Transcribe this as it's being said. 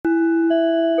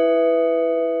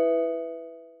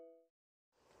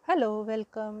Hello,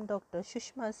 welcome Dr.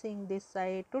 Shushma Singh this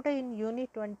side. Today in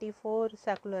Unit 24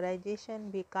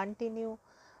 Secularization we continue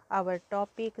our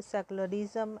topic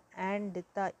secularism and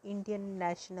the Indian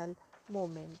national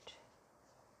movement.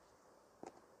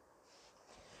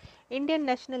 Indian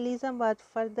nationalism was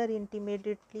further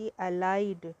intimately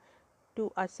allied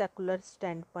to a secular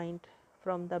standpoint.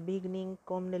 From the beginning,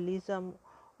 communalism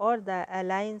or the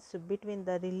alliance between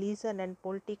the religion and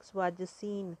politics was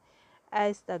seen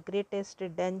as the greatest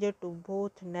danger to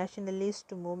both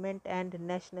nationalist movement and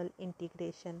national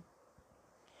integration.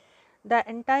 The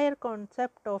entire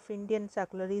concept of Indian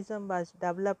secularism was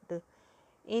developed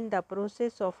in the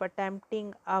process of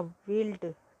attempting to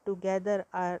wield together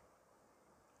a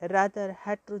rather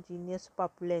heterogeneous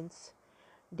populace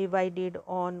divided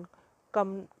on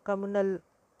communal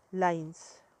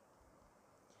lines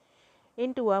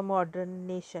into a modern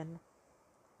nation.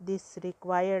 This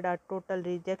required a total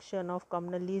rejection of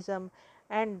communalism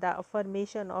and the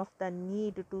affirmation of the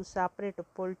need to separate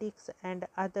politics and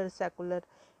other secular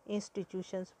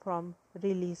institutions from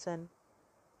religion.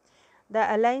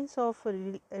 The alliance of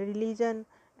religion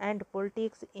and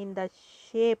politics in the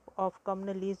shape of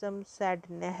communalism, said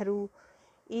Nehru,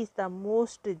 is the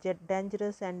most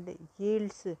dangerous and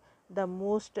yields the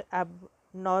most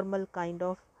abnormal kind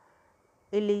of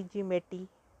illegitimacy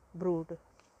brood.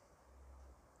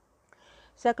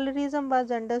 Secularism was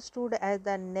understood as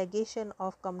the negation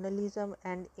of communalism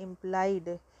and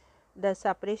implied the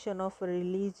separation of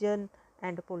religion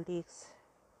and politics.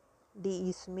 D.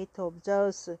 E. Smith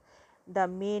observes the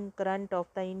main current of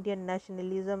the Indian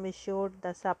nationalism showed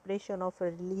the separation of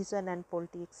religion and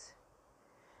politics.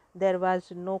 There was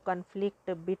no conflict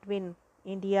between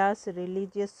India's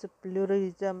religious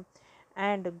pluralism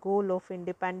and goal of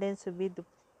independence with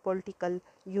political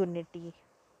unity.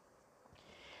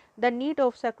 The need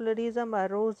of secularism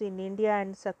arose in India,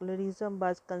 and secularism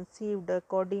was conceived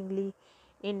accordingly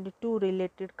in two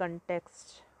related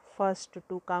contexts. First,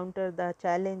 to counter the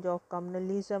challenge of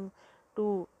communalism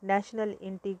to national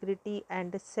integrity,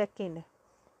 and second,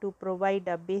 to provide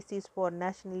a basis for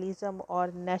nationalism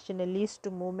or nationalist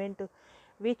movement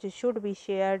which should be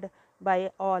shared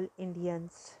by all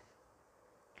Indians.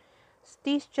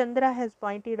 Satish Chandra has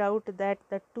pointed out that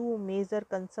the two major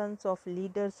concerns of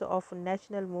leaders of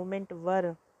national movement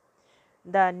were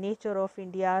the nature of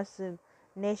India's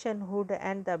nationhood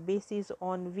and the basis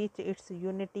on which its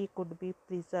unity could be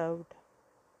preserved.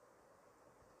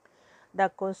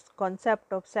 The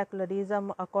concept of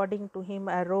secularism, according to him,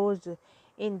 arose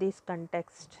in this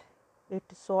context. It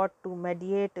sought to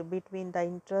mediate between the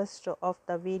interests of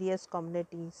the various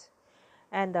communities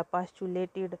and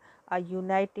postulated a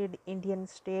united Indian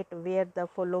state where the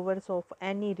followers of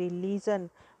any religion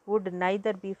would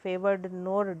neither be favored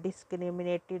nor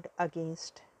discriminated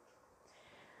against.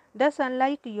 Thus,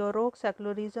 unlike European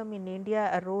secularism in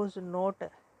India arose not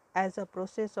as a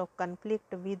process of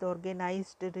conflict with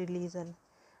organized religion,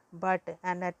 but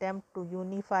an attempt to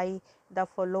unify the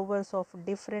followers of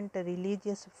different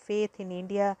religious faith in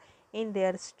India in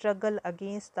their struggle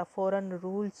against the foreign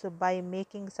rules by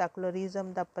making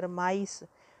secularism the premise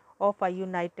of a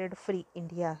united free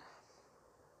India.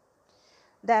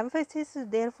 The emphasis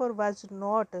therefore was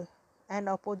not an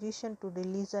opposition to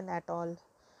religion at all,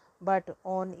 but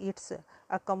on its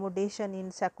accommodation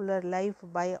in secular life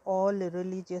by all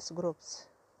religious groups.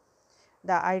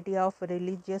 The idea of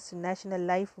religious national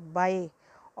life by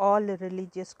all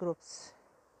religious groups.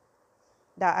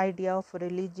 The idea of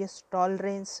religious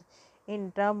tolerance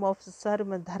in terms of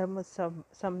sarva dharma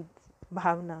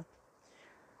sambhavna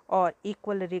or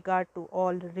equal regard to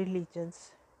all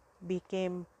religions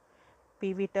became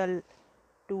pivotal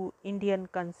to Indian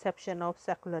conception of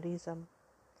secularism,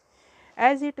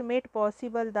 as it made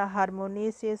possible the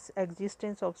harmonious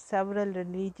existence of several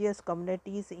religious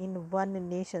communities in one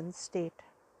nation state.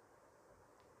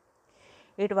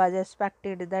 It was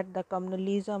expected that the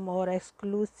communalism or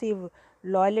exclusive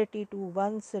loyalty to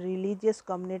one's religious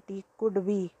community could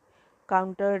be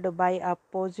countered by a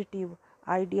positive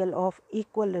ideal of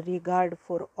equal regard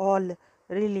for all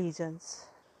religions.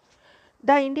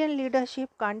 The Indian leadership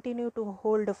continued to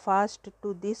hold fast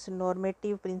to this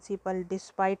normative principle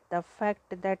despite the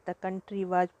fact that the country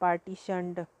was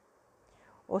partitioned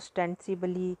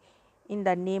ostensibly in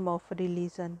the name of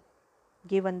religion.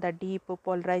 Given the deep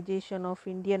polarization of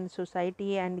Indian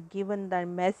society and given the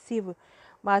massive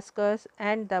massacres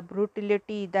and the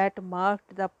brutality that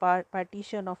marked the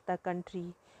partition of the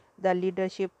country, the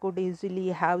leadership could easily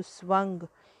have swung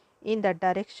in the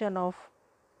direction of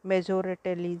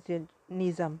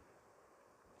majoritarianism,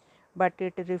 but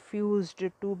it refused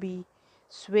to be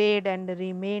swayed and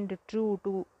remained true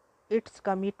to its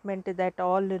commitment that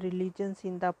all religions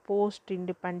in the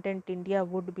post-independent India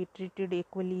would be treated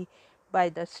equally by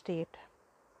the state.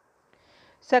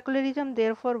 Secularism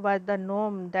therefore was the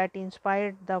norm that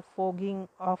inspired the forging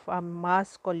of a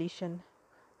mass coalition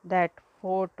that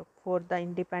fought for the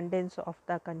independence of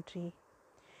the country.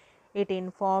 It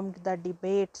informed the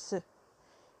debates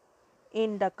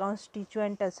in the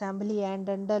Constituent Assembly and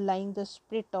underlying the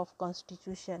spirit of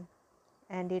Constitution,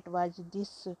 and it was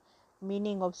this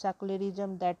meaning of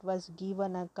secularism that was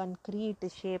given a concrete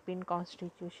shape in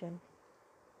Constitution.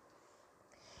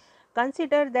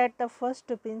 Consider that the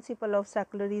first principle of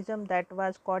secularism that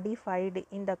was codified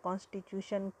in the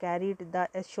Constitution carried the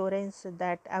assurance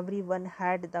that everyone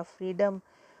had the freedom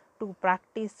to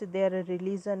practice their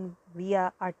religion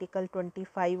via Article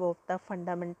 25 of the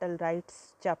Fundamental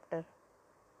Rights chapter.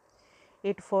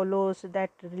 It follows that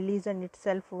religion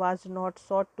itself was not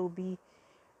sought to be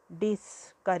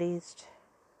discouraged.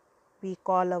 We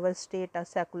call our state a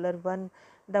secular one.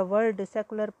 The word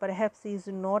secular perhaps is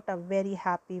not a very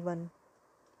happy one,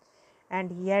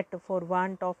 and yet for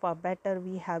want of a better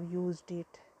we have used it.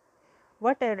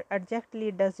 What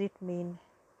exactly does it mean?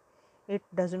 It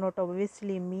does not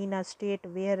obviously mean a state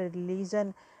where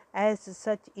religion as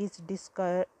such is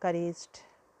discouraged.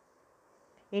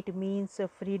 It means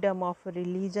freedom of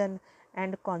religion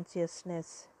and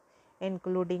consciousness,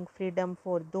 including freedom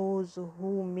for those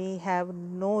who may have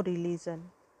no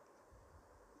religion.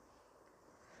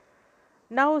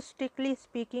 Now, strictly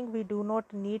speaking, we do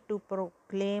not need to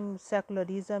proclaim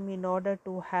secularism in order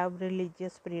to have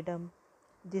religious freedom.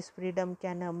 This freedom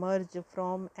can emerge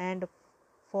from and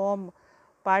form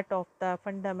part of the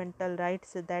fundamental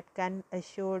rights that can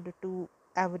assured to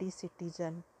every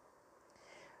citizen.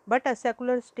 But a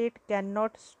secular state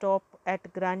cannot stop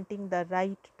at granting the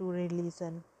right to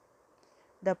religion.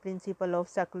 The principle of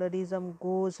secularism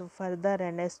goes further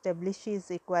and establishes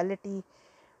equality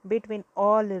between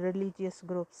all religious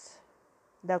groups.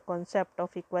 The concept of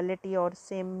equality or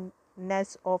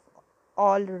sameness of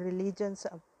all religions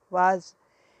was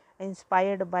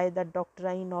inspired by the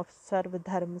doctrine of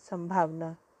Sarvadharma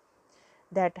Sambhavana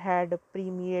that had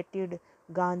permeated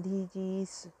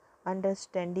Gandhiji's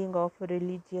understanding of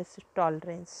religious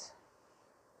tolerance.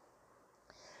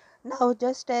 Now,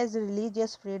 just as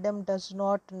religious freedom does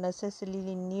not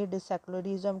necessarily need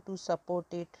secularism to support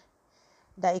it,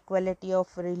 the equality of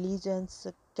religions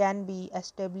can be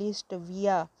established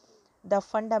via the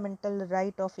fundamental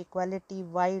right of equality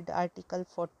vide Article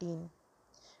 14.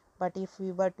 But if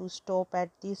we were to stop at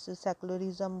this,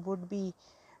 secularism would be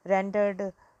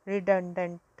rendered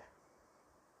redundant.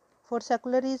 For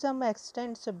secularism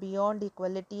extends beyond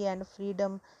equality and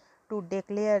freedom to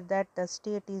declare that the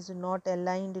state is not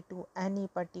aligned to any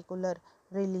particular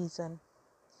religion.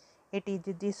 It is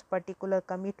this particular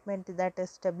commitment that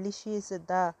establishes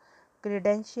the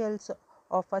credentials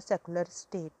of a secular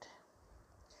state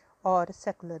or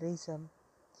secularism.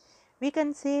 We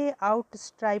can say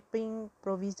outstriping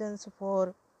provisions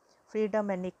for freedom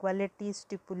and equality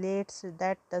stipulates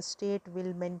that the state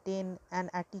will maintain an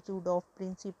attitude of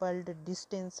principled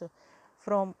distance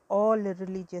from all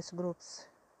religious groups.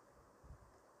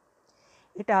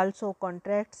 It also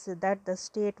contracts that the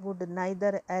state would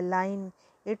neither align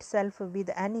itself with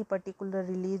any particular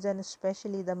religion,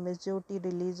 especially the majority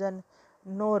religion,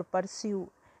 nor pursue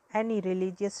any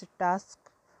religious task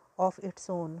of its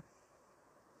own.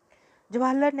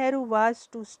 Jawaharlal Nehru was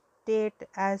to state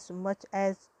as much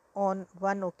as on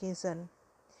one occasion.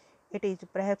 It is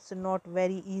perhaps not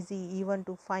very easy even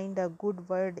to find a good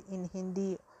word in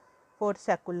Hindi for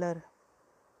secular.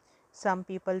 Some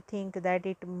people think that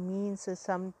it means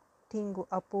something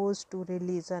opposed to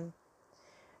religion.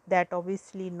 That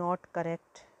obviously not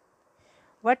correct.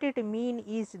 What it means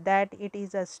is that it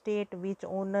is a state which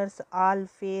honors all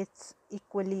faiths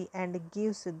equally and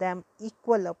gives them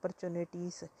equal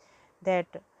opportunities. That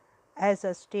as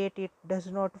a state it does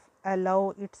not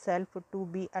allow itself to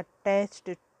be attached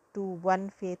to one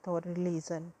faith or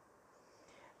religion,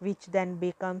 which then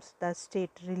becomes the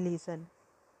state religion.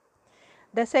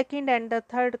 The second and the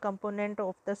third component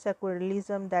of the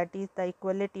secularism, that is the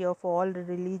equality of all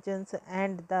religions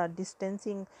and the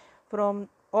distancing from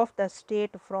of the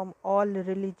state from all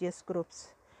religious groups,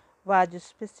 was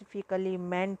specifically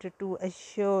meant to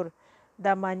assure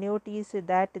the minorities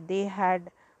that they had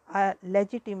a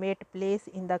legitimate place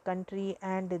in the country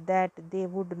and that they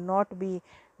would not be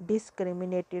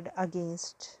discriminated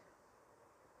against.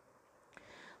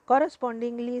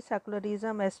 Correspondingly,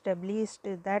 secularism established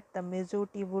that the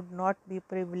majority would not be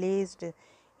privileged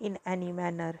in any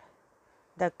manner.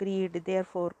 The creed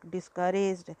therefore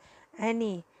discouraged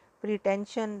any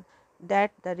pretension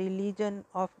that the religion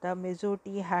of the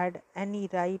majority had any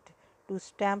right to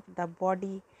stamp the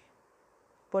body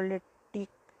politic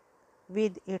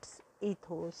with its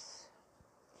ethos.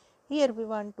 Here we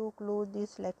want to close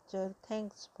this lecture.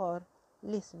 Thanks for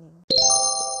listening.